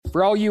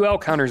For all you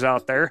elk hunters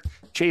out there,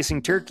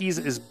 chasing turkeys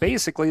is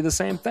basically the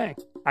same thing.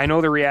 I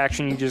know the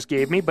reaction you just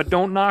gave me, but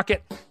don't knock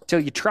it till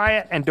you try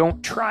it, and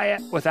don't try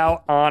it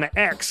without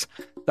OnX.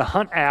 The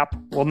Hunt app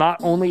will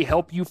not only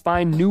help you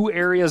find new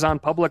areas on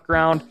public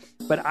ground,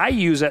 but I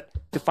use it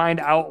to find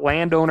out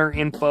landowner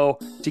info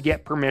to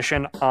get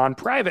permission on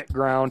private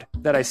ground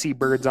that I see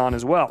birds on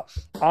as well.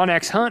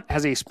 OnX Hunt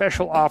has a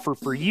special offer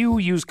for you.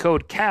 Use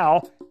code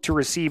CAL to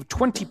receive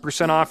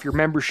 20% off your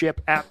membership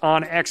at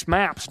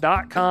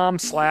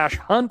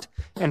onxmaps.com/hunt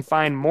and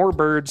find more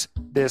birds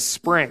this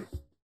spring.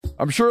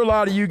 I'm sure a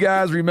lot of you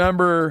guys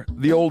remember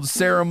the old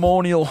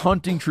ceremonial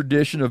hunting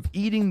tradition of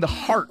eating the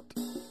heart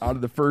out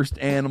of the first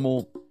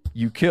animal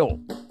you kill.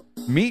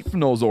 Meat from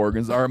those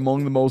organs are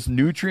among the most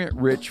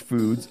nutrient-rich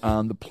foods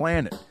on the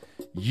planet.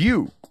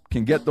 You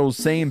can get those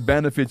same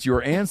benefits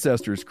your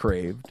ancestors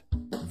craved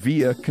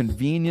via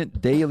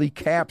convenient daily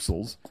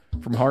capsules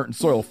from Heart and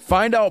Soil.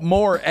 Find out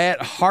more at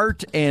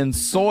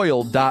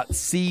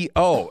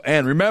heartandsoil.co.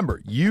 And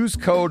remember, use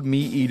code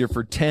MeatEater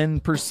for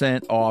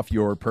 10% off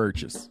your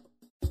purchase.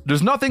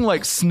 There's nothing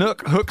like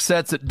snook hook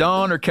sets at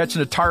dawn or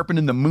catching a tarpon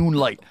in the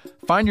moonlight.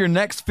 Find your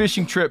next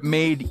fishing trip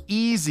made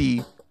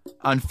easy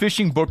on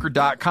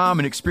fishingbooker.com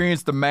and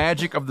experience the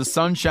magic of the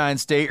Sunshine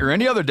State or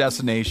any other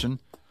destination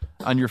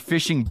on your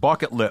fishing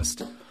bucket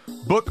list.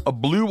 Book a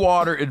blue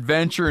water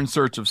adventure in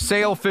search of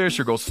sailfish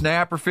or go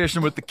snapper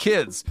fishing with the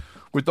kids.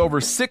 With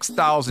over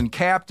 6,000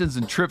 captains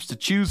and trips to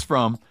choose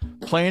from,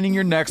 planning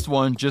your next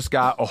one just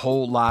got a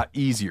whole lot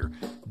easier.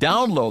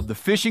 Download the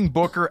Fishing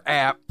Booker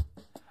app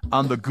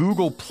on the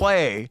Google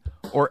Play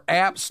or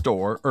App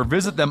Store, or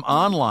visit them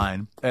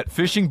online at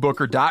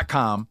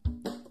fishingbooker.com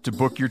to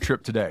book your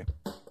trip today.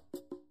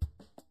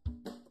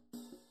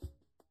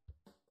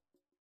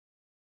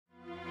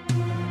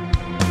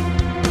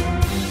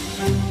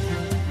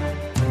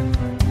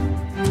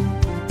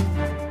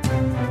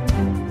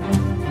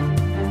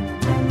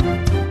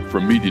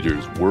 From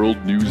MeatEater's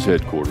World News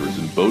Headquarters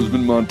in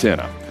Bozeman,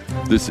 Montana,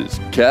 this is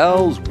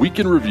Cal's Week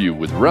in Review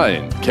with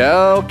Ryan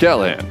Cal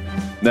Callahan.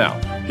 Now,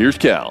 here's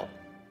Cal.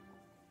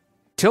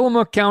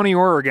 Tillamook County,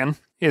 Oregon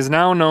is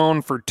now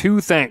known for two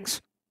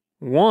things.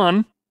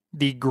 One,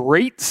 the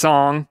great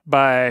song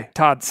by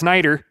Todd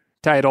Snyder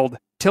titled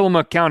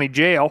Tillamook County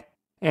Jail,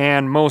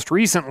 and most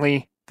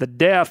recently, the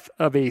death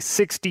of a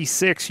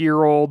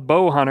 66-year-old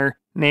bow hunter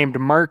named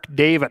Mark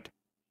David.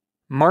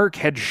 Mark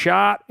had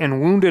shot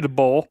and wounded a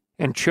bull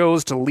and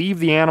chose to leave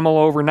the animal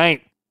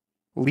overnight.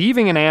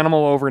 Leaving an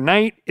animal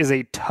overnight is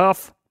a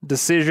tough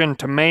decision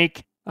to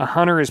make. A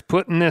hunter is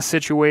put in this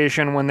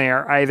situation when they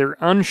are either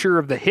unsure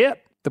of the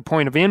hit, the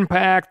point of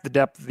impact, the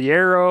depth of the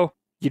arrow,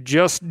 you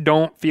just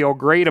don't feel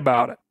great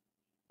about it.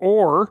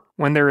 Or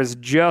when there is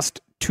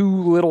just too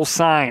little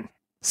sign,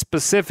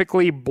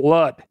 specifically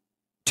blood.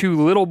 Too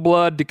little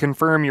blood to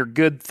confirm your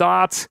good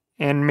thoughts,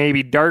 and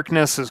maybe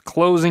darkness is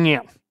closing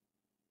in.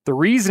 The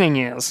reasoning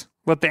is,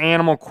 let the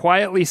animal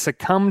quietly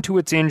succumb to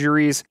its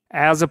injuries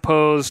as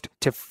opposed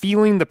to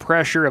feeling the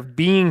pressure of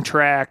being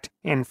tracked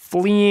and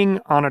fleeing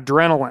on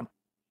adrenaline.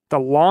 The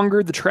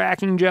longer the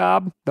tracking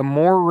job, the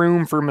more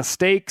room for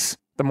mistakes.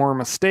 The more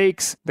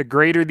mistakes, the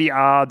greater the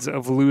odds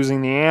of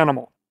losing the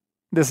animal.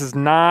 This is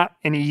not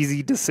an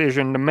easy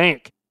decision to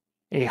make.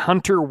 A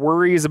hunter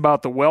worries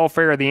about the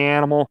welfare of the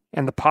animal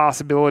and the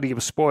possibility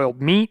of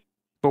spoiled meat,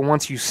 but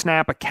once you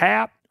snap a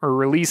cap or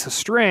release a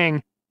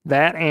string,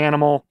 that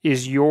animal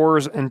is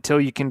yours until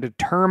you can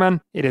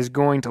determine it is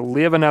going to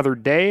live another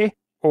day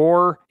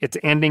or it's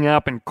ending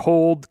up in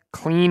cold,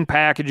 clean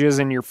packages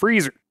in your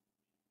freezer.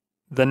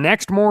 The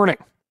next morning,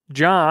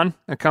 John,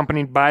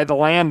 accompanied by the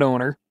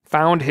landowner,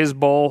 found his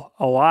bull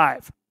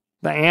alive.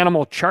 The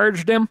animal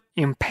charged him,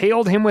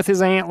 impaled him with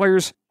his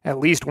antlers. At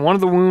least one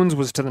of the wounds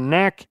was to the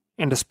neck,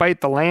 and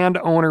despite the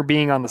landowner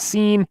being on the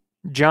scene,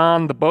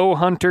 John, the bow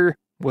hunter,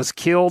 was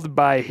killed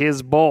by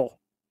his bull.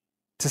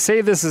 To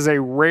say this is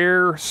a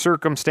rare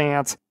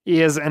circumstance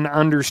is an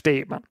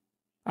understatement.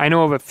 I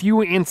know of a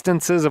few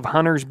instances of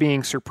hunters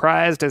being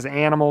surprised as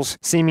animals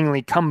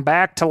seemingly come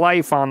back to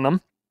life on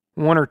them.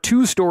 One or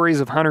two stories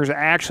of hunters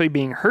actually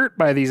being hurt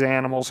by these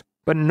animals,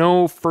 but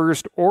no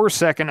first or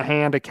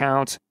second-hand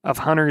accounts of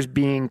hunters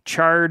being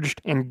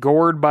charged and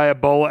gored by a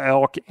bull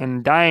elk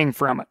and dying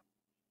from it.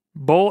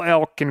 Bull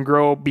elk can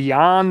grow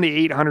beyond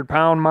the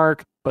 800-pound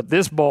mark, but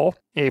this bull,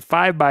 a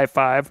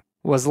 5x5,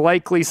 was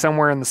likely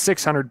somewhere in the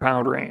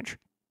 600-pound range.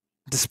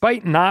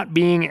 Despite not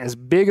being as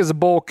big as a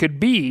bull could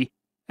be,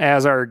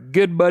 as our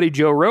good buddy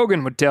Joe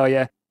Rogan would tell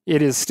you,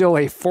 it is still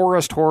a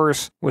forest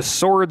horse with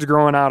swords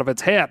growing out of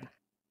its head.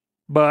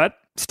 But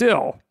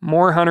still,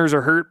 more hunters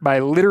are hurt by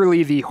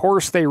literally the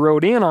horse they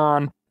rode in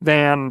on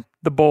than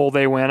the bull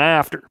they went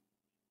after.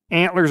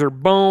 Antlers are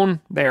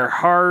bone, they are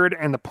hard,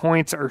 and the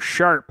points are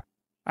sharp.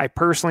 I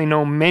personally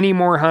know many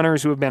more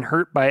hunters who have been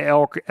hurt by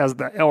elk as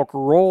the elk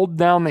rolled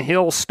down the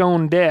hill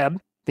stone dead,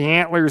 the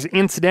antlers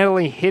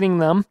incidentally hitting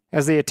them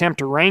as they attempt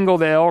to wrangle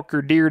the elk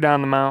or deer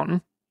down the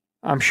mountain.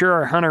 I'm sure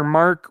our hunter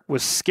Mark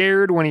was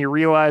scared when he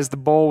realized the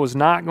bull was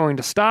not going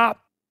to stop.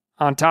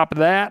 On top of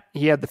that,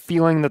 he had the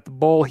feeling that the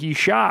bull he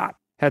shot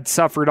had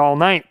suffered all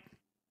night,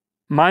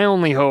 My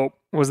only hope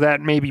was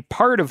that maybe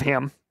part of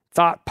him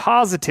thought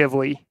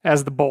positively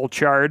as the bull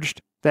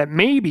charged that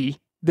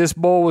maybe this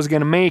bull was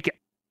going to make it.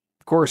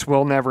 Of course,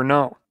 we'll never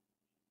know.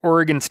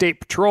 Oregon State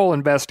Patrol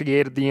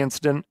investigated the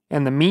incident,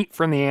 and the meat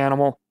from the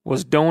animal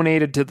was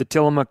donated to the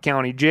Tillamook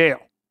County Jail.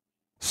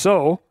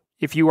 So,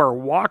 if you are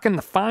walking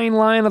the fine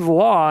line of the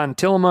law in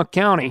Tillamook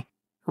County,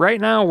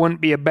 right now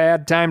wouldn't be a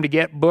bad time to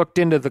get booked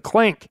into the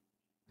clink,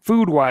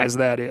 food-wise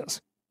that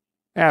is.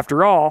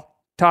 After all,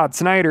 Todd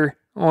Snyder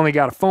only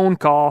got a phone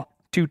call,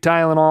 2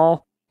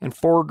 Tylenol, and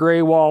 4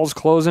 gray walls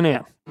closing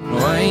in. No,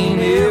 I ain't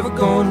ever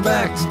going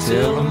back to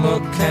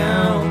Tillamook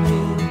County.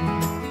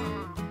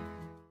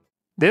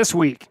 This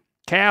week,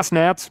 cast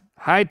nets,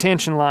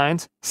 high-tension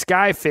lines,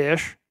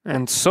 skyfish,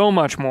 and so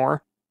much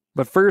more.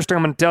 But first,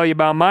 I'm going to tell you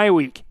about my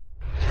week.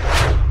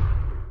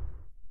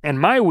 And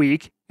my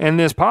week, and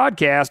this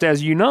podcast,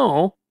 as you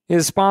know,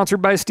 is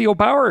sponsored by Steel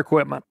Power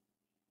Equipment.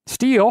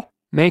 Steel,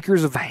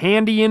 makers of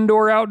handy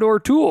indoor-outdoor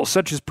tools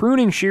such as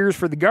pruning shears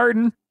for the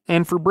garden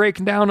and for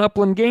breaking down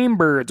upland game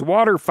birds,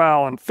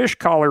 waterfowl, and fish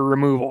collar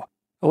removal.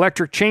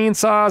 Electric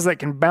chainsaws that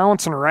can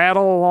bounce and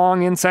rattle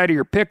along inside of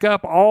your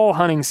pickup all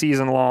hunting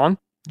season long,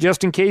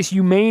 just in case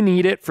you may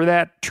need it for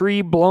that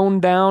tree blown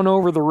down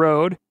over the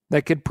road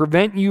that could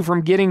prevent you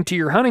from getting to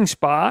your hunting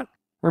spot,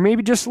 or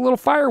maybe just a little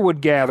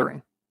firewood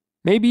gathering.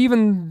 Maybe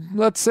even,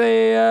 let's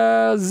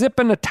say,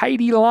 zipping a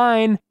tidy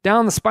line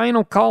down the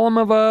spinal column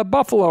of a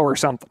buffalo or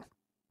something.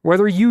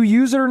 Whether you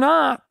use it or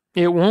not,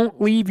 it won't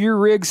leave your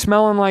rig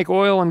smelling like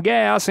oil and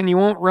gas, and you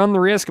won't run the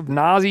risk of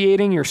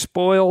nauseating your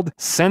spoiled,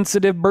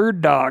 sensitive bird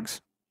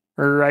dogs.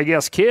 Or, I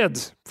guess,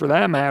 kids, for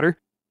that matter.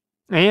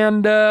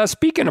 And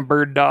speaking of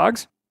bird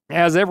dogs,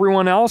 as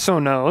everyone also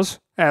knows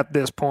at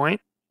this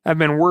point, I've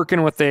been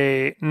working with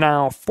a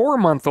now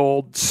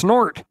 4-month-old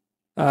Snort,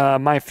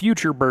 my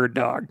future bird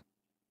dog.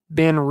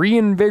 Been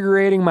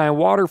reinvigorating my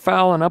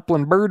waterfowl and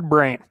upland bird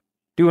brain,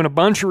 doing a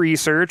bunch of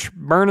research,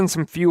 burning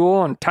some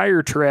fuel and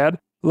tire tread,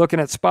 looking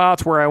at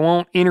spots where I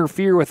won't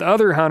interfere with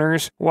other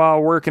hunters while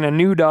working a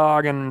new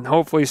dog and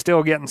hopefully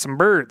still getting some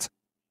birds.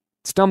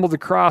 Stumbled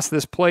across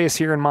this place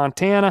here in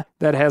Montana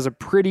that has a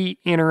pretty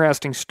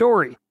interesting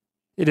story.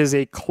 It is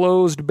a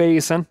closed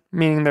basin,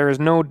 meaning there is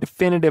no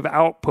definitive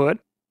output.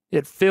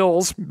 It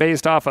fills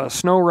based off of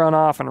snow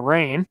runoff and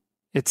rain.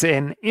 It's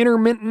an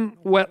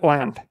intermittent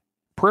wetland,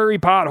 prairie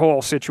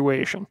pothole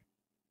situation.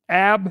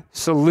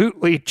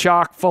 Absolutely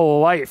chock full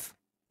of life.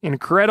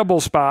 Incredible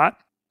spot.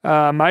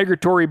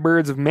 Migratory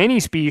birds of many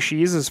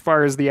species as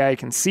far as the eye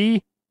can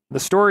see. The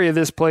story of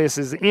this place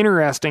is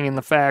interesting in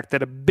the fact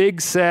that a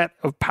big set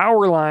of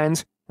power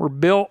lines were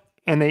built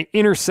and they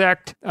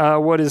intersect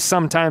what is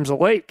sometimes a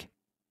lake.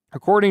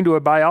 According to a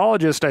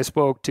biologist I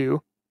spoke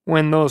to,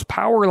 when those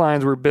power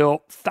lines were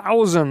built,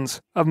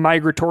 thousands of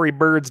migratory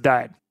birds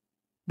died.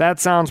 That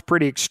sounds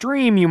pretty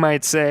extreme, you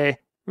might say,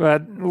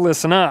 but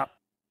listen up.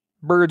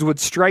 Birds would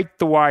strike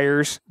the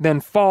wires,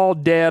 then fall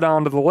dead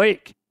onto the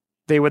lake.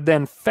 They would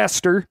then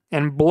fester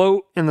and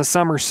bloat in the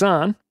summer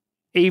sun.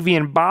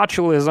 Avian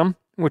botulism,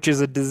 which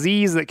is a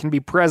disease that can be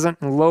present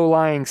in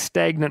low-lying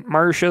stagnant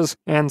marshes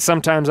and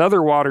sometimes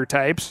other water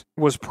types,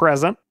 was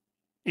present.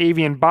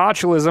 Avian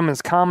botulism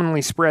is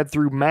commonly spread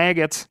through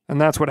maggots, and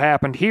that's what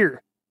happened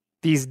here.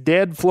 These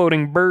dead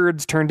floating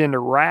birds turned into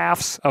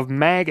rafts of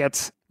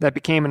maggots that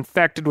became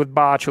infected with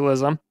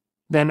botulism.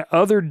 Then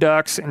other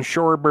ducks and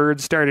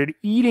shorebirds started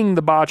eating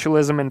the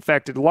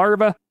botulism-infected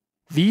larvae.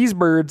 These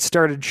birds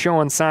started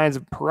showing signs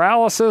of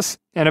paralysis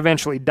and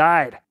eventually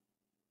died.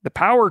 The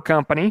power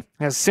company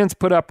has since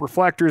put up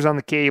reflectors on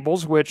the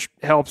cables, which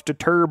helps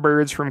deter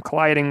birds from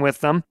colliding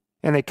with them,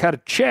 and they cut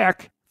a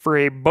check for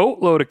a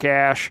boatload of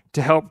cash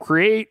to help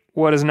create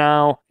what is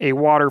now a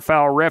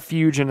waterfowl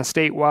refuge in a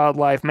state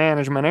wildlife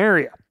management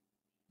area.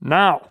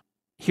 Now,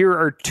 here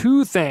are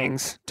 2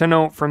 things to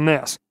note from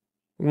this.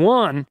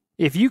 1,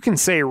 if you can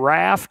say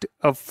raft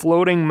of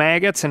floating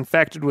maggots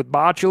infected with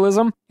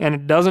botulism and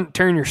it doesn't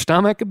turn your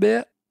stomach a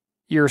bit,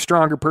 you're a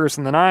stronger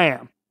person than I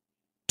am.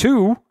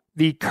 2,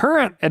 the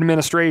current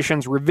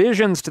administration's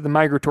revisions to the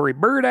Migratory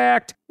Bird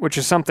Act, which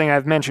is something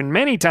I've mentioned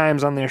many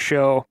times on this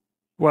show,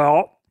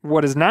 well,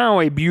 what is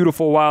now a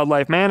beautiful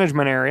wildlife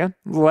management area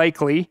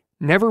likely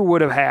never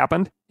would have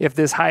happened if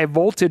this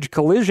high-voltage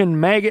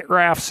collision maggot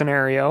raft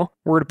scenario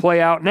were to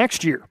play out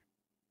next year.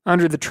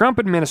 Under the Trump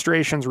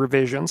administration's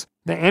revisions,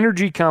 the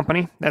energy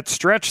company that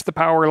stretched the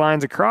power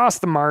lines across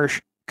the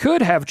marsh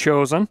could have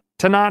chosen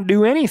to not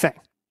do anything.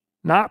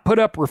 Not put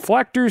up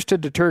reflectors to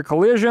deter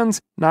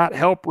collisions, not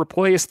help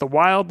replace the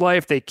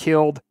wildlife they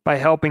killed by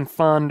helping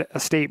fund a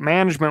state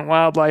management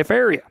wildlife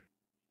area.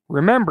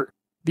 Remember,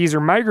 these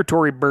are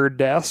migratory bird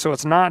deaths, so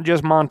it's not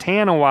just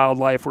Montana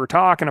wildlife we're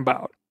talking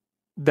about.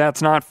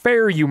 That's not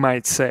fair, you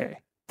might say.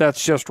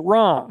 That's just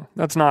wrong.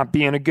 That's not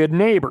being a good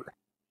neighbor.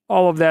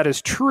 All of that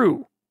is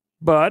true.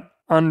 But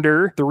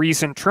under the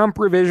recent Trump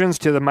revisions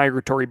to the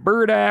Migratory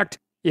Bird Act,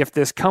 if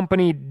this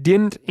company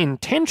didn't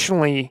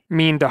intentionally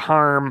mean to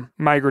harm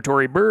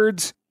migratory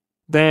birds,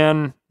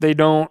 then they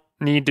don't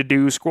need to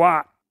do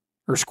squat.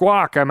 Or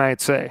squawk, I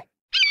might say.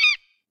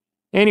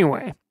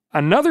 Anyway,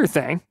 Another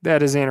thing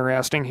that is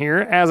interesting here,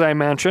 as I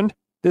mentioned,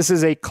 this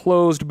is a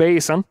closed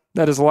basin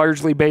that is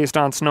largely based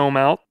on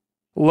snowmelt.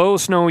 Low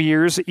snow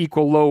years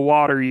equal low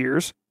water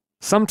years.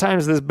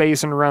 Sometimes this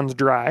basin runs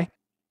dry.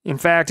 In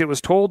fact, it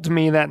was told to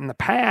me that in the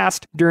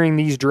past, during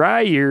these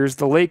dry years,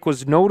 the lake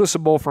was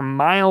noticeable from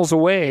miles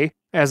away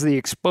as the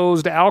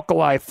exposed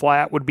alkali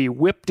flat would be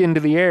whipped into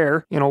the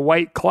air in a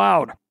white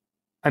cloud.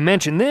 I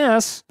mention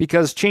this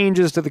because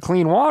changes to the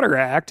Clean Water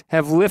Act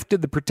have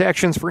lifted the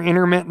protections for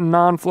intermittent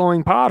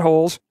non-flowing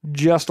potholes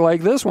just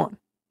like this one.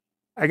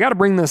 I got to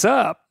bring this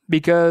up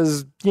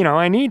because,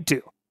 I need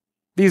to.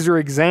 These are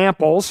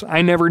examples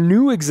I never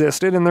knew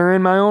existed and they're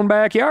in my own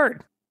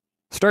backyard.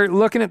 Start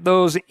looking at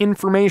those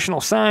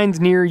informational signs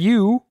near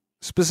you,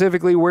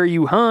 specifically where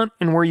you hunt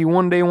and where you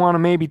one day want to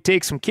maybe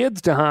take some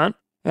kids to hunt,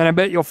 and I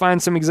bet you'll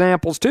find some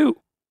examples too.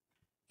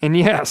 And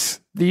yes,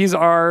 these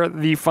are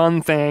the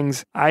fun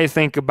things I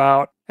think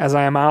about as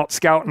I am out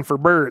scouting for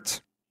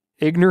birds.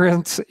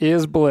 Ignorance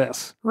is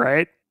bliss,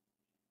 right?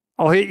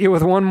 I'll hit you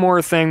with one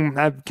more thing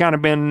I've kind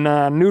of been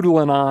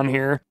noodling on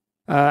here.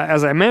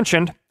 As I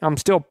mentioned, I'm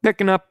still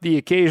picking up the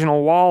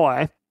occasional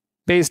walleye.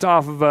 Based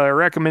off of a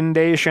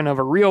recommendation of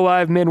a real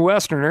live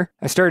Midwesterner,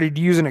 I started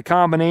using a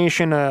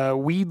combination of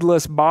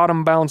weedless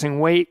bottom bouncing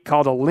weight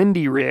called a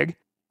Lindy rig,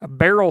 a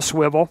barrel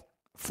swivel,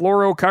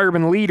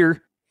 fluorocarbon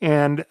leader,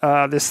 and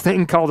this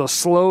thing called a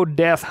slow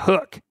death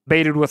hook,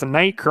 baited with a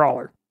night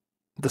crawler.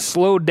 The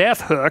slow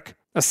death hook,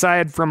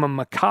 aside from a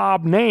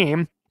macabre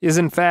name, is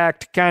in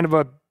fact kind of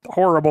a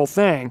horrible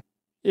thing.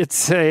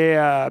 It's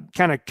a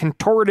kind of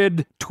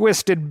contorted,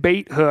 twisted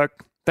bait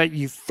hook that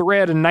you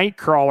thread a night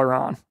crawler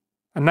on.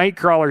 A night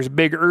crawler is a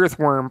big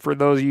earthworm, for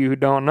those of you who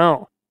don't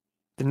know.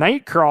 The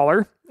night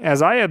crawler,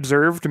 as I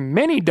observed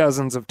many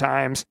dozens of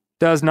times,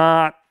 does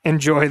not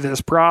enjoy this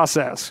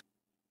process.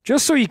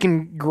 Just so you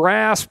can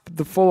grasp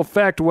the full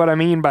effect of what I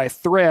mean by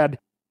thread,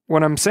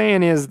 what I'm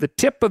saying is the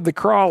tip of the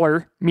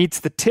crawler meets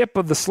the tip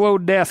of the slow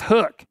death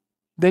hook.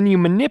 Then you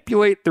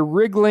manipulate the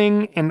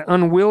wriggling and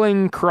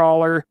unwilling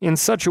crawler in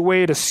such a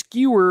way to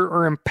skewer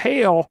or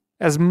impale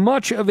as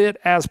much of it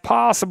as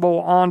possible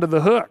onto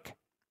the hook.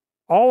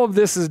 All of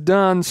this is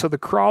done so the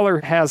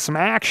crawler has some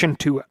action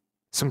to it,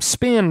 some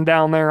spin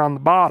down there on the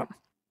bottom.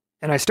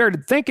 And I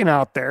started thinking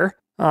out there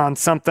on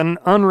something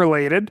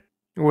unrelated,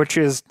 which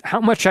is how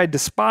much I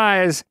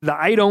despise the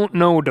I don't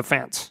know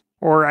defense,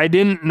 or I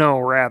didn't know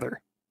rather,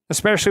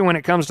 especially when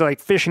it comes to like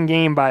fish and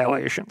game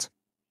violations.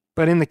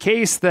 But in the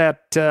case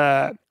that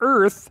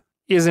Earth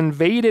is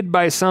invaded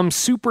by some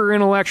super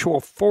intellectual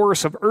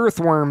force of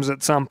earthworms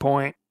at some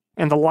point,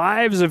 and the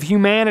lives of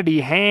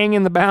humanity hang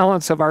in the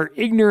balance of our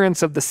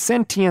ignorance of the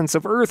sentience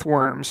of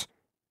earthworms,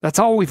 that's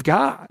all we've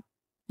got.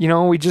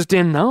 We just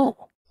didn't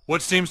know.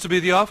 What seems to be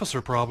the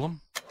officer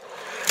problem?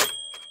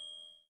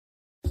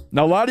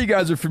 Now, a lot of you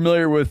guys are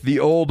familiar with the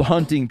old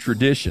hunting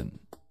tradition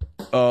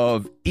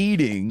of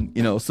eating,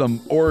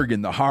 some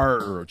organ, the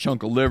heart or a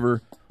chunk of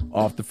liver,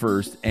 off the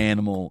first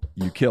animal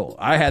you kill.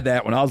 I had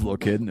that when I was a little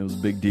kid, and it was a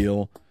big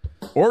deal.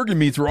 Organ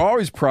meats were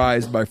always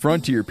prized by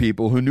frontier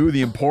people who knew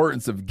the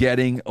importance of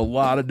getting a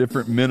lot of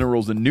different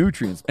minerals and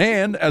nutrients.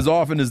 And, as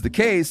often is the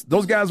case,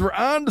 those guys were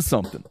onto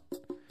something.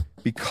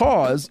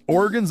 Because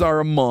organs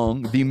are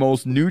among the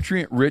most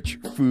nutrient-rich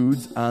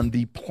foods on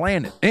the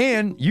planet.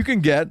 And you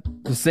can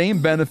get the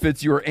same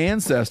benefits your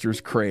ancestors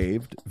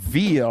craved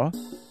via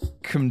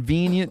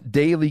convenient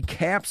daily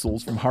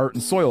capsules from Heart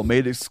and Soil,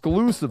 made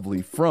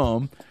exclusively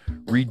from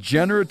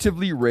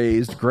regeneratively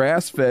raised,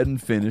 grass-fed,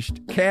 and finished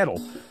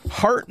cattle.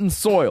 Heart and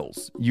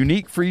Soil's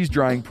unique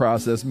freeze-drying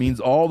process means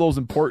all those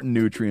important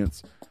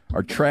nutrients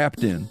are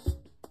trapped in,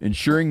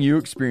 ensuring you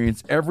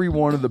experience every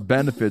one of the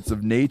benefits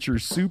of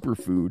nature's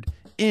superfood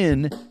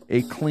in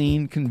a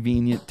clean,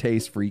 convenient,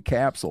 taste-free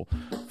capsule.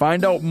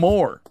 Find out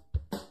more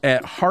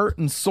at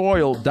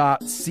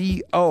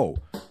heartandsoil.co.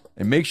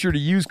 And make sure to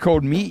use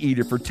code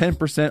MeatEater for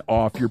 10%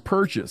 off your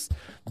purchase.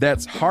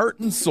 That's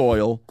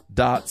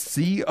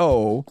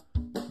heartandsoil.co.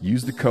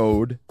 Use the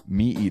code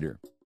MeatEater.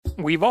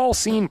 We've all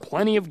seen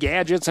plenty of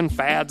gadgets and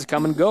fads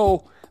come and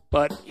go,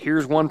 but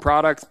here's one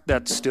product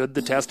that stood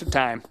the test of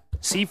time.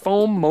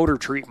 Seafoam Motor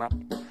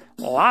Treatment.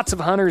 Lots of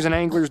hunters and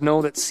anglers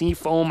know that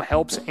Seafoam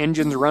helps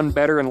engines run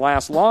better and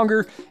last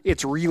longer.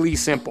 It's really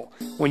simple.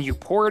 When you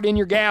pour it in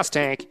your gas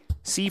tank,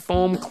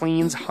 Seafoam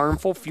cleans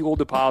harmful fuel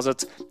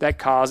deposits that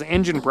cause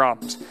engine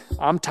problems.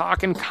 I'm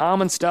talking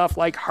common stuff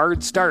like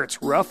hard starts,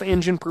 rough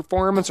engine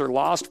performance, or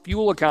lost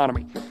fuel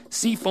economy.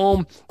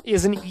 Seafoam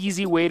is an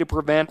easy way to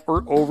prevent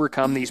or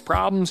overcome these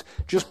problems.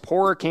 Just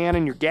pour a can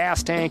in your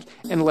gas tank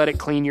and let it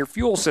clean your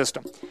fuel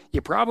system.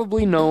 You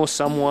probably know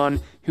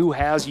someone who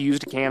has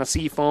used a can of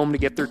Seafoam to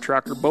get their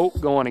truck or boat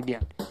going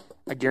again.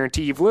 I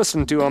guarantee you've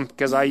listened to them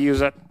because I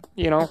use it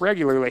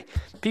regularly.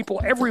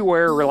 People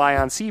everywhere rely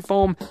on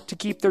Seafoam to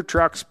keep their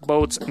trucks,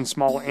 boats, and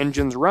small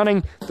engines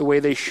running the way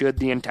they should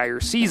the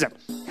entire season.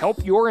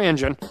 Help your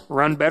engine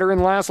run better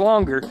and last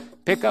longer.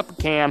 Pick up a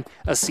can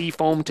of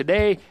Seafoam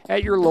today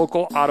at your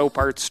local auto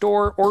parts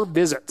store or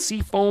visit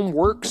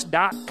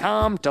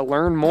seafoamworks.com to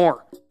learn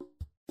more.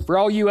 For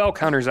all you elk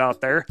hunters out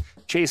there,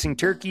 chasing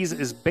turkeys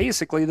is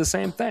basically the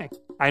same thing.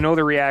 I know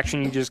the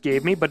reaction you just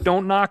gave me, but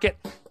don't knock it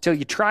till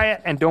you try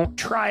it, and don't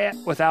try it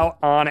without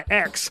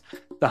OnX.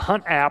 The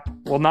Hunt app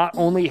will not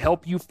only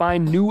help you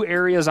find new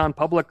areas on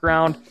public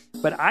ground,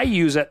 but I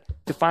use it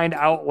to find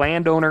out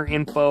landowner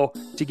info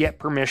to get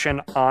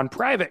permission on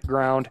private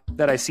ground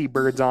that I see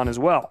birds on as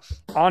well.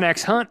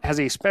 OnX Hunt has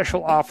a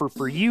special offer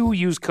for you.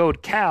 Use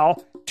code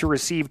CAL to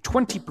receive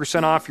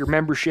 20% off your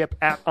membership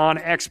at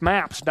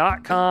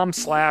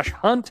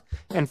onxmaps.com/hunt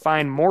and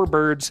find more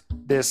birds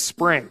this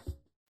spring.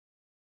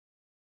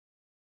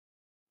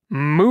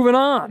 Moving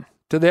on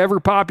to the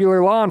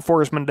ever-popular law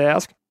enforcement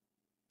desk.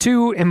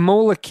 2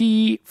 Imola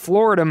Key,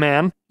 Florida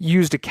men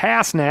used a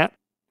cast net,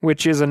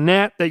 which is a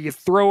net that you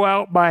throw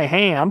out by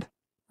hand,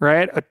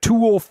 right? A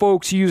tool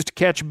folks use to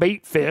catch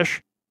bait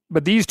fish.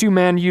 But these 2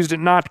 men used it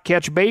not to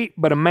catch bait,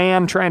 but a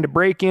man trying to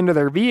break into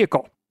their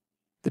vehicle.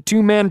 The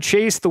 2 men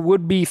chased the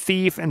would-be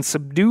thief and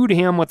subdued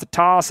him with the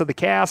toss of the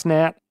cast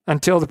net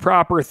until the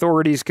proper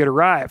authorities could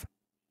arrive.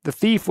 The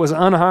thief was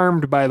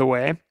unharmed, by the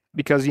way,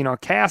 because, a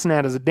cast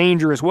net is a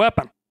dangerous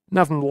weapon.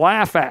 Nothing to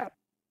laugh at.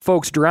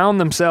 Folks drown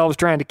themselves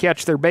trying to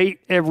catch their bait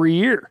every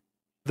year.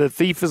 The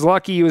thief is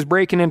lucky he was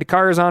breaking into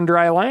cars on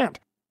dry land.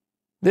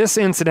 This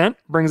incident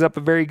brings up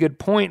a very good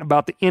point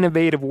about the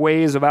innovative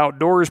ways of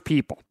outdoors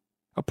people.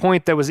 A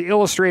point that was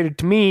illustrated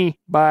to me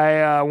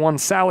by one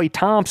Sally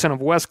Thompson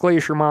of West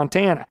Glacier,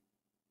 Montana.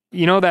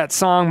 You know that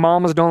song,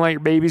 Mamas Don't Let Your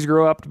Babies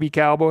Grow Up to Be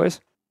Cowboys?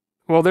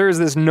 Well, there's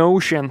this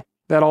notion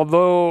that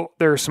although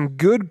there are some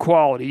good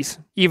qualities,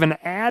 even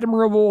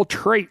admirable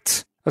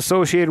traits,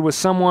 associated with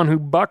someone who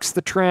bucks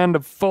the trend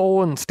of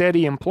full and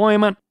steady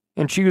employment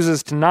and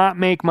chooses to not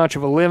make much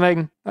of a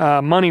living,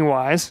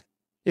 money-wise,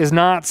 is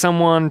not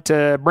someone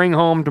to bring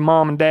home to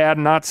mom and dad,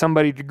 not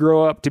somebody to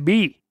grow up to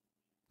be.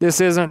 This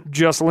isn't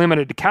just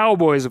limited to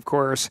cowboys, of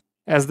course,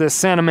 as this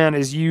sentiment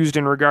is used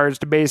in regards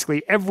to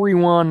basically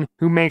everyone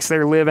who makes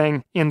their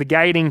living in the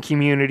guiding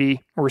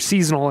community or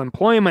seasonal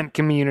employment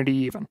community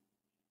even.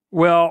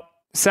 Well,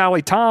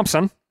 Sally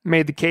Thompson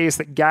made the case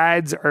that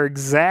guides are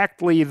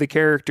exactly the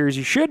characters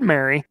you should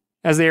marry,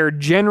 as they are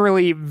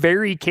generally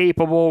very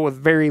capable with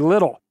very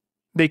little.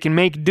 They can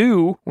make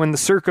do when the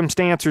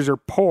circumstances are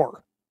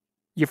poor.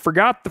 You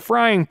forgot the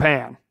frying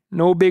pan.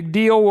 No big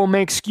deal, we'll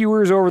make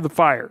skewers over the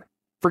fire.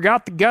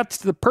 Forgot the guts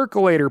to the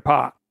percolator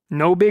pot.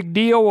 No big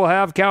deal, we'll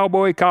have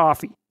cowboy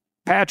coffee.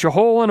 Patch a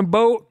hole in a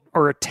boat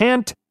or a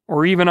tent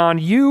or even on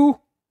you,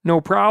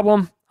 no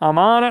problem, I'm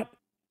on it.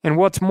 And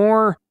what's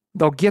more,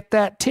 they'll get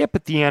that tip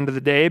at the end of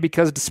the day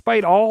because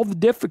despite all the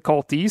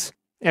difficulties,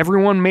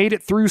 everyone made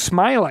it through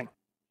smiling.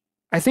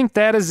 I think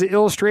that is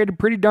illustrated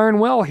pretty darn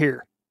well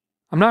here.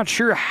 I'm not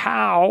sure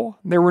how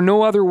there were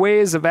no other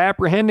ways of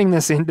apprehending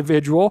this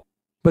individual,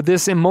 but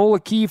this Imola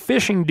Key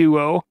fishing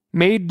duo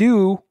made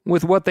do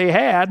with what they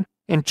had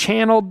and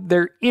channeled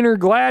their inner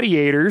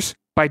gladiators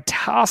by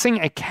tossing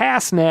a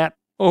cast net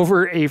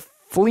over a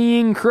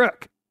fleeing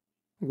crook.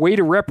 Way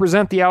to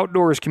represent the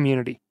outdoors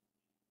community.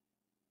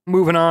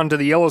 Moving on to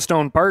the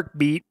Yellowstone Park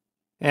beat,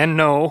 and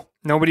no,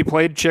 nobody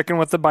played chicken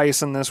with the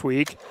bison this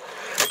week.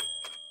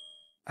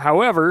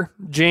 However,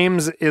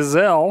 James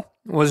Izell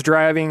was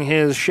driving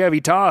his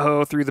Chevy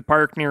Tahoe through the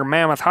park near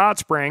Mammoth Hot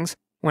Springs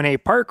when a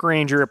park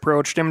ranger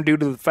approached him due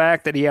to the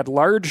fact that he had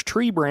large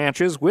tree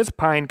branches with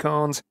pine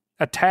cones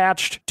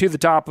attached to the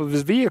top of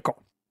his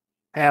vehicle.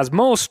 As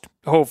most,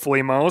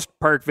 hopefully most,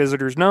 park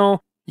visitors know,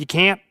 you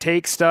can't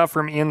take stuff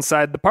from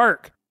inside the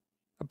park.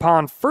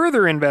 Upon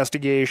further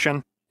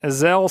investigation,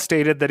 Izell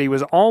stated that he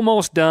was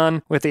almost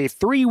done with a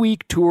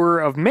 3-week tour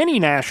of many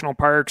national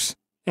parks,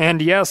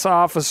 and yes,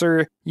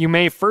 officer, you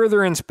may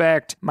further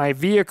inspect my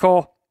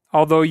vehicle,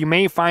 although you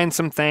may find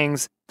some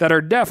things that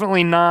are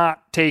definitely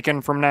not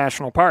taken from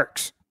national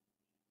parks.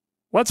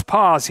 Let's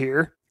pause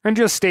here and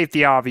just state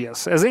the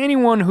obvious, as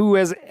anyone who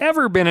has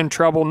ever been in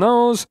trouble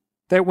knows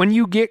that when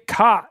you get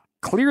caught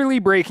clearly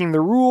breaking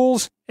the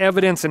rules,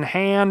 evidence in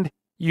hand,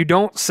 you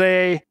don't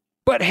say,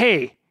 but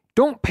hey,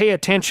 don't pay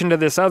attention to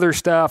this other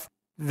stuff.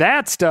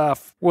 That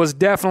stuff was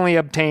definitely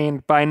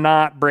obtained by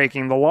not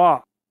breaking the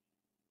law.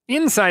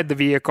 Inside the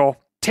vehicle,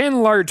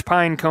 10 large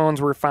pine cones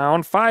were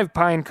found, 5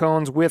 pine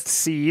cones with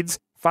seeds,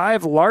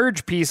 5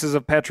 large pieces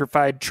of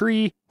petrified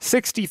tree,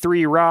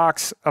 63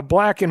 rocks, a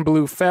black and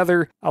blue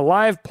feather, a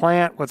live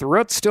plant with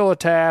roots still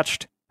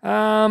attached.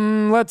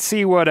 Let's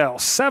see what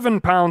else.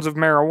 7 pounds of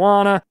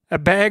marijuana, a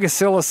bag of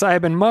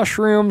psilocybin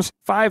mushrooms,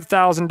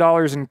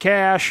 $5,000 in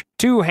cash,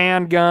 2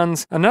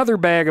 handguns, another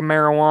bag of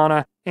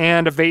marijuana,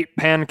 and a vape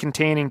pen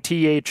containing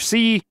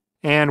THC.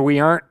 And we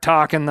aren't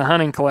talking the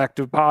Hunting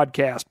Collective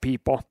podcast,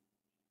 people.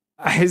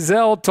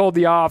 Izell told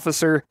the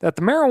officer that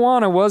the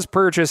marijuana was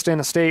purchased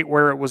in a state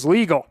where it was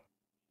legal.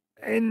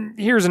 And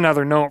here's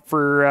another note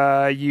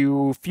for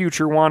you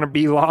future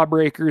wannabe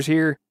lawbreakers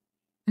here.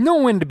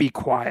 Know when to be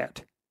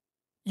quiet.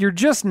 You're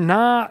just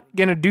not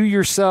going to do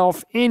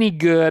yourself any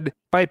good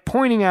by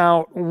pointing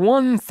out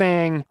one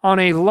thing on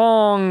a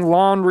long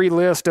laundry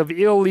list of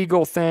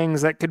illegal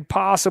things that could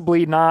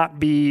possibly not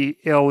be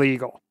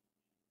illegal.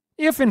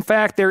 if in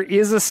fact there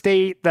is a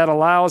state that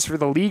allows for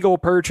the legal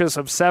purchase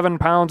of 7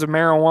 pounds of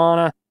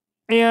marijuana,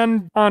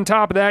 and on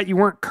top of that, you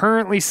weren't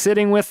currently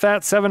sitting with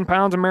that 7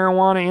 pounds of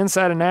marijuana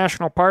inside a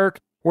national park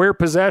where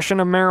possession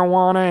of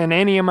marijuana in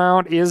any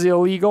amount is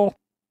illegal,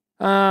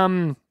 they're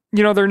not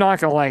going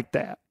to like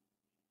that.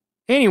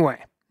 Anyway,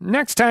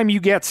 next time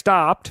you get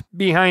stopped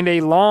behind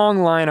a long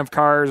line of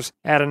cars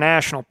at a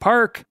national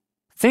park,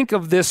 think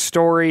of this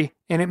story,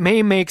 and it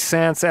may make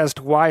sense as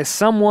to why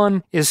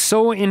someone is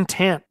so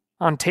intent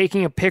on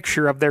taking a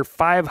picture of their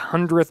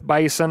 500th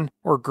bison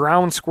or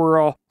ground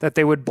squirrel that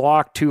they would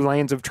block 2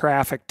 lanes of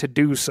traffic to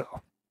do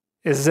so.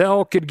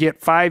 Ezell could get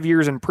 5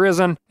 years in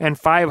prison and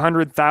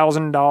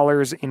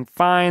 $500,000 in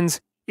fines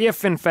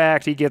if, in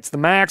fact, he gets the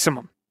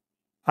maximum.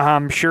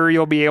 I'm sure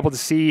you'll be able to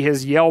see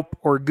his Yelp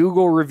or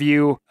Google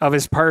review of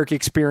his park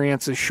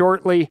experiences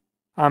shortly.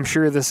 I'm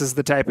sure this is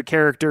the type of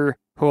character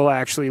who will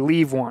actually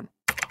leave one.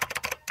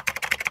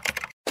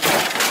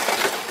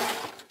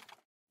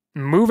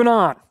 Moving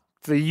on.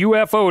 The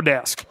UFO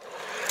desk.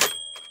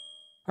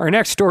 Our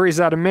next story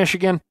is out of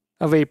Michigan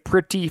of a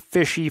pretty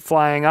fishy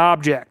flying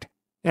object.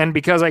 And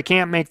because I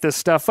can't make this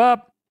stuff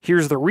up,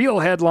 here's the real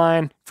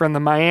headline from the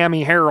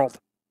Miami Herald.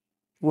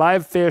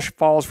 Live fish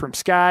falls from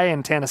sky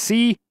in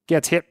Tennessee,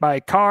 gets hit by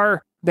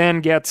car,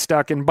 then gets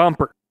stuck in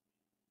bumper.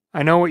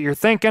 I know what you're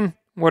thinking.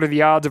 What are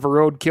the odds of a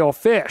roadkill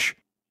fish?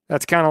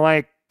 That's kind of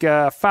like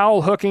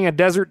foul hooking a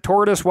desert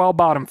tortoise while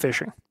bottom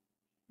fishing.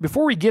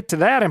 Before we get to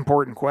that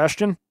important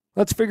question,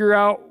 let's figure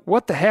out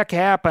what the heck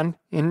happened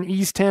in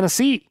East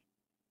Tennessee.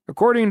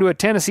 According to a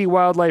Tennessee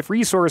Wildlife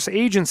Resource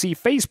Agency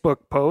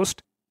Facebook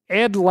post,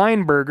 Ed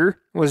Lineberger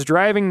was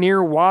driving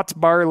near Watts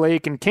Bar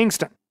Lake in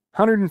Kingston,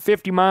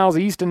 150 miles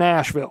east of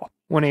Nashville,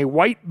 when a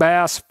white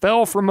bass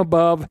fell from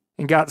above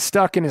and got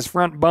stuck in his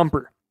front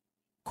bumper.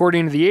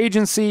 According to the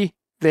agency,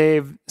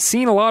 they've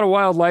seen a lot of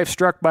wildlife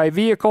struck by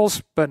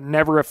vehicles, but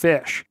never a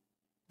fish.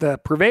 The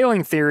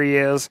prevailing theory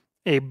is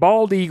a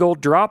bald eagle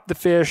dropped the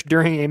fish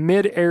during a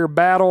mid-air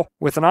battle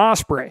with an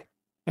osprey,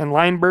 and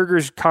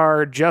Lineberger's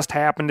car just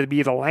happened to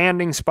be the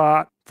landing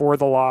spot for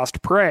the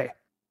lost prey.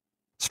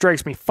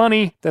 Strikes me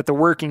funny that the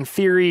working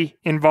theory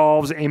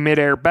involves a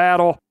mid-air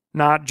battle,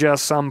 not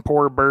just some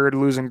poor bird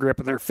losing grip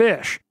of their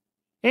fish.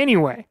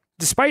 Anyway,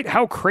 despite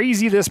how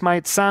crazy this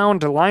might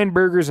sound to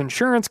Lineberger's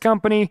insurance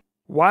company,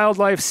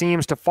 wildlife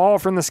seems to fall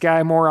from the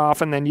sky more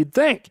often than you'd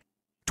think.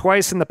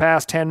 Twice in the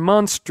past 10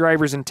 months,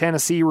 drivers in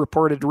Tennessee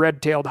reported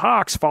red-tailed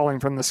hawks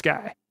falling from the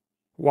sky.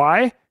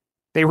 Why?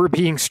 They were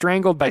being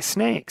strangled by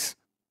snakes.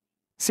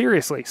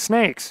 Seriously,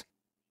 snakes.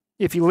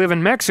 If you live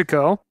in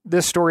Mexico,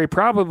 this story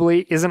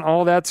probably isn't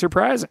all that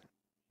surprising.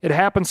 It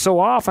happens so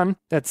often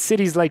that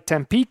cities like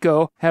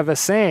Tampico have a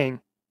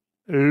saying,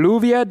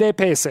 lluvia de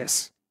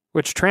peces,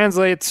 which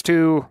translates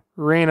to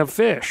rain of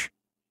fish.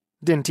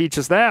 Didn't teach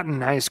us that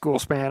in high school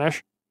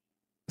Spanish.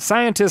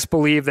 Scientists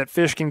believe that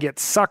fish can get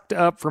sucked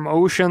up from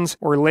oceans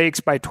or lakes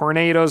by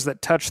tornadoes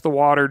that touch the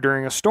water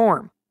during a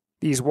storm.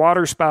 These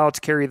water spouts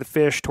carry the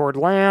fish toward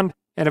land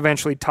and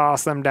eventually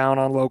toss them down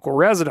on local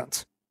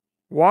residents.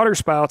 Water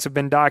spouts have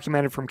been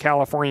documented from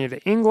California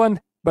to England,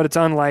 but it's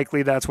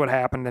unlikely that's what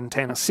happened in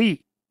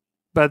Tennessee.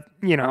 But,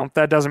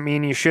 that doesn't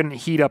mean you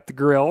shouldn't heat up the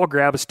grill,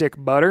 grab a stick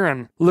of butter,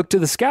 and look to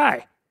the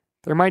sky.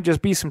 There might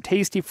just be some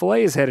tasty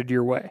fillets headed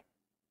your way.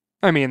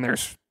 I mean,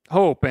 there's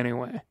hope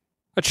anyway.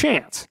 A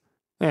chance.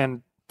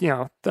 And,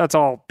 that's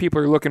all people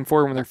are looking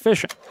for when they're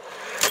fishing.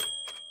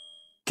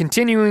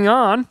 Continuing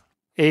on,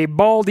 a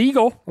bald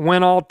eagle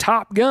went all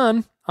Top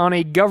Gun on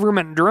a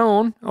government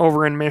drone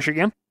over in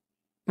Michigan.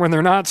 When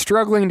they're not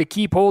struggling to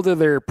keep hold of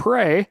their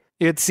prey,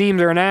 it seems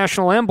their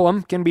national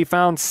emblem can be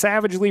found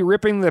savagely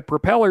ripping the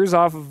propellers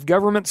off of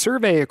government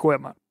survey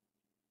equipment.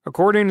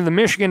 According to the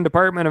Michigan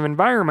Department of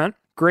Environment,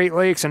 Great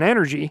Lakes and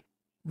Energy,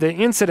 the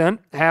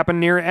incident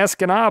happened near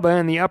Escanaba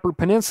in the Upper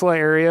Peninsula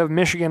area of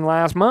Michigan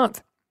last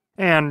month.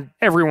 And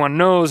everyone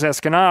knows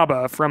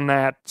Escanaba from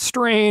that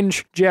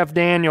strange Jeff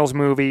Daniels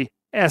movie,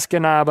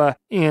 Escanaba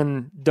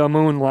in the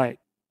Moonlight,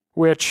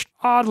 which,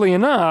 oddly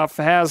enough,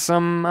 has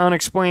some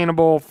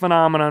unexplainable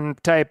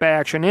phenomenon-type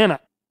action in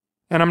it.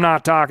 And I'm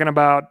not talking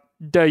about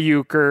the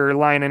Euchre,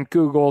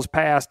 Leinenkugel's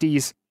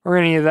pasties, or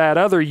any of that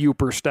other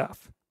Youper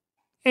stuff.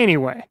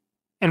 Anyway,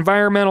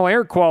 environmental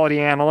air quality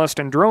analyst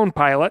and drone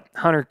pilot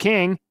Hunter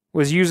King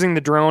was using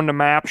the drone to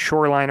map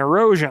shoreline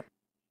erosion.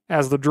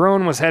 As the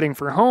drone was heading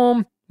for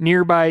home,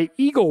 nearby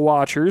eagle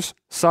watchers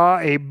saw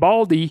a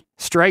baldy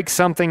strike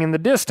something in the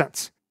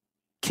distance.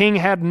 King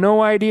had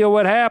no idea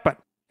what happened,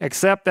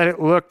 except that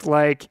it looked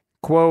like,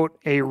 quote,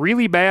 a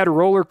really bad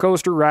roller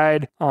coaster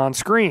ride on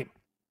screen.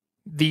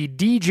 The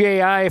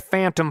DJI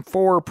Phantom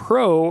 4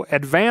 Pro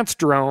advanced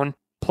drone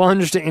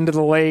plunged into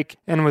the lake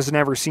and was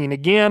never seen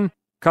again,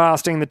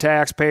 costing the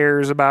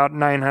taxpayers about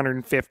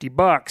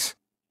 $950.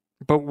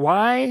 But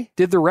why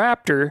did the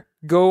Raptor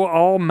go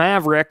all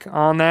Maverick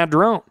on that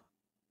drone?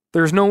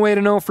 There's no way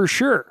to know for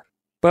sure,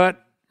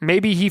 but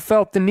maybe he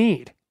felt the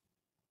need.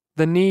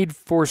 The need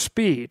for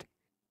speed.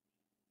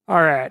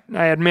 Alright,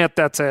 I admit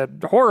that's a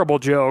horrible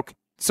joke,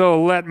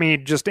 so let me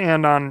just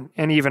end on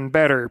an even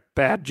better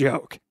bad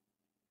joke.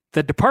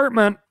 The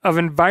Department of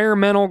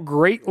Environmental,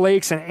 Great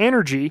Lakes, and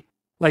Energy,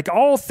 like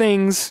all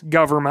things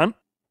government,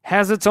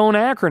 has its own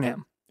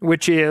acronym,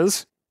 which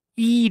is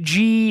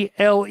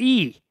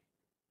EGLE.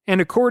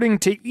 And according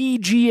to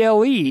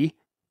EGLE,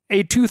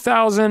 a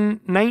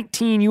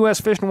 2019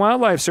 U.S. Fish and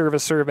Wildlife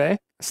Service survey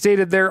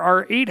stated there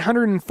are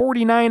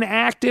 849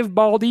 active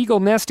bald eagle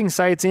nesting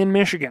sites in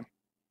Michigan.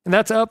 And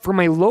that's up from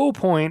a low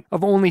point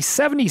of only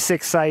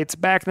 76 sites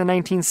back in the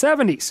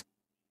 1970s.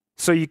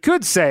 So you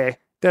could say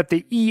that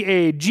the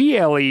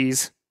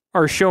EAGLEs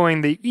are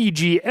showing the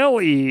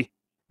EGLE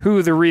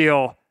who the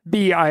real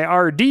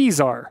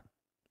BIRDs are.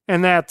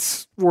 And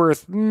that's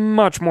worth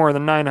much more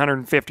than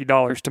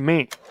 $950 to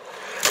me.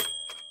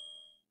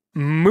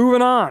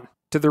 Moving on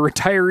to the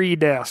retiree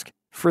desk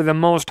for the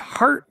most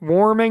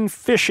heartwarming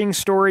fishing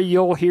story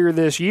you'll hear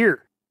this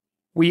year.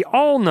 We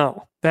all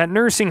know that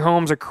nursing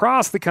homes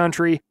across the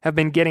country have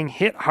been getting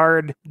hit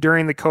hard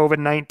during the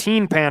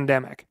COVID-19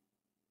 pandemic.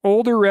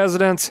 Older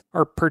residents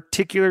are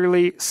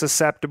particularly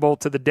susceptible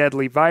to the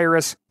deadly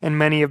virus, and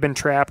many have been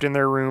trapped in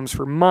their rooms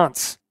for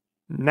months.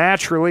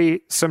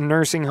 Naturally, some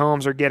nursing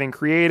homes are getting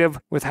creative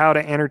with how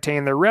to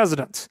entertain their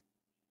residents.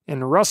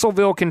 In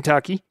Russellville,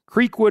 Kentucky,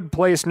 Creekwood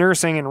Place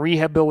Nursing and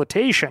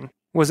Rehabilitation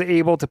was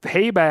able to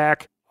pay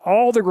back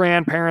all the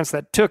grandparents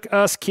that took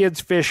us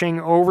kids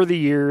fishing over the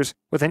years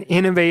with an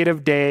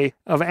innovative day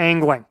of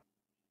angling.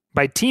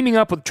 By teaming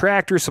up with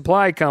Tractor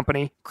Supply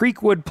Company,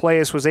 Creekwood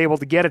Place was able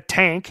to get a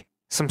tank,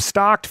 some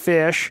stocked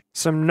fish,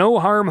 some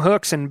no-harm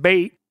hooks and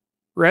bait.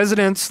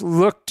 Residents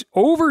looked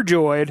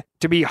overjoyed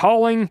to be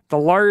hauling the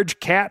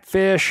large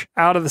catfish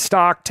out of the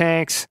stock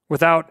tanks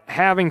without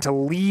having to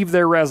leave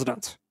their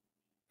residence.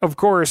 Of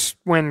course,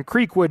 when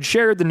Creekwood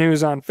shared the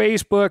news on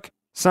Facebook,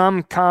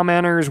 some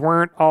commenters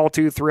weren't all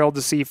too thrilled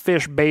to see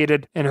fish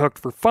baited and hooked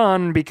for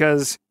fun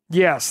because,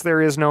 yes,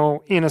 there is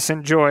no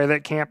innocent joy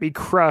that can't be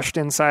crushed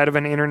inside of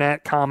an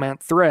internet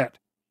comment thread.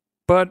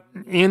 But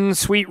in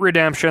sweet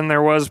redemption,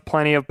 there was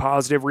plenty of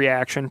positive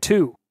reaction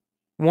too.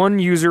 One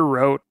user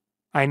wrote,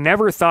 "I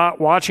never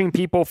thought watching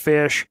people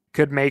fish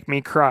could make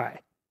me cry,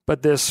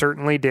 but this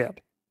certainly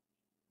did."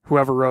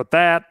 Whoever wrote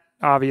that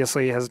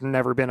obviously has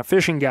never been a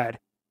fishing guide.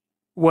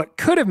 What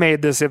could have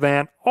made this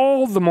event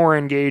all the more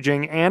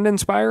engaging and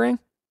inspiring?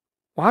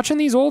 Watching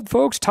these old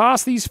folks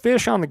toss these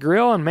fish on the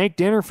grill and make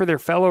dinner for their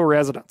fellow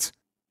residents.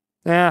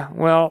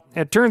 Well,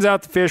 it turns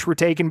out the fish were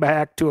taken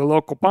back to a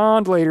local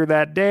pond later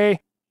that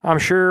day. I'm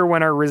sure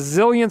when our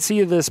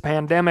resiliency of this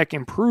pandemic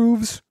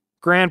improves,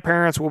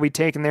 grandparents will be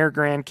taking their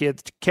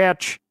grandkids to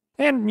catch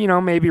and,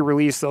 maybe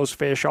release those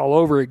fish all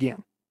over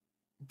again.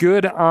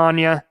 Good on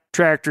ya,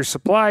 Tractor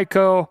Supply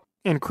Co.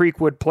 and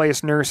Creekwood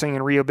Place Nursing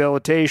and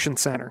Rehabilitation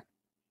Center.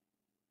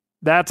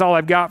 That's all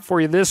I've got for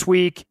you this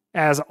week.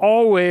 As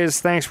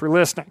always, thanks for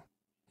listening.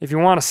 If you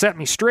want to set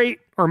me straight,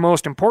 or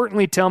most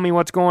importantly, tell me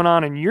what's going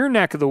on in your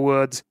neck of the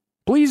woods,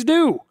 please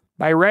do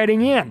by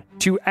writing in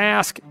to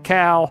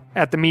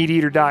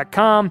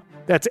askcal@themeateater.com.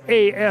 That's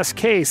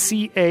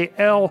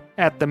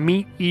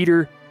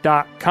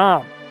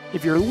ASKCAL@themeateater.com.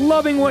 If you're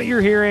loving what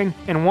you're hearing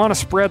and want to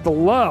spread the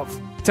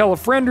love, tell a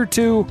friend or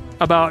two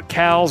about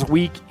Cal's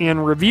Week in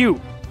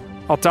Review.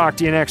 I'll talk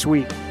to you next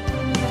week.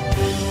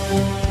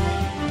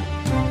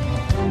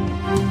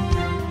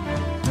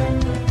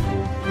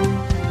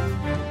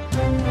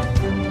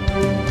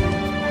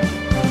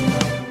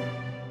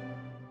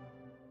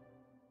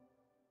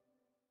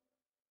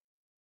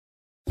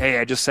 Hey,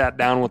 I just sat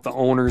down with the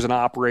owners and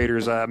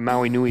operators of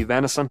Maui Nui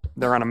Venison.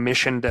 They're on a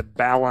mission to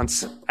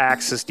balance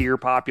axis deer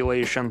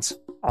populations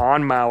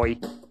on Maui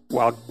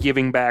while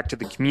giving back to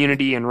the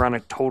community and run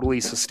a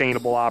totally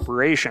sustainable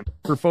operation.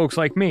 For folks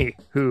like me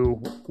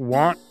who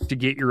want to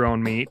get your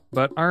own meat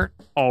but aren't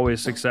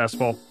always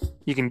successful,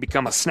 you can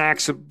become a snack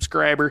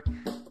subscriber,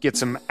 get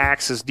some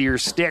axis deer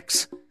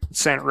sticks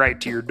sent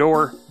right to your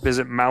door.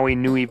 Visit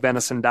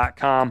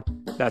MauiNuiVenison.com.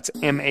 That's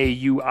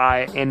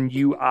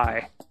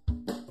MAUINUI.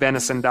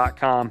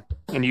 venison.com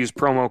and use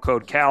promo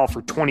code CAL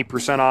for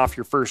 20% off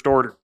your first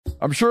order.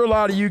 I'm sure a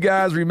lot of you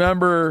guys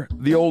remember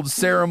the old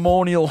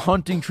ceremonial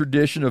hunting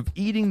tradition of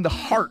eating the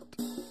heart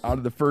out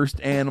of the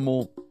first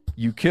animal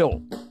you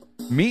kill.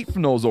 Meat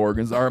from those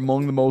organs are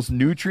among the most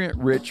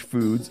nutrient-rich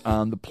foods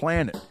on the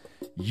planet.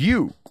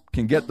 You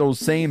can get those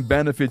same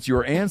benefits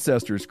your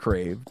ancestors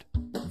craved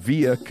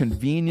via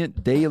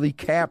convenient daily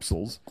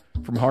capsules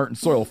from Heart and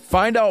Soil.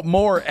 Find out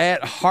more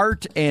at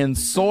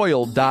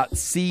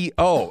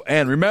heartandsoil.co.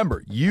 And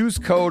remember, use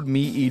code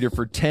MeatEater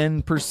for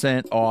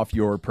 10% off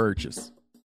your purchase.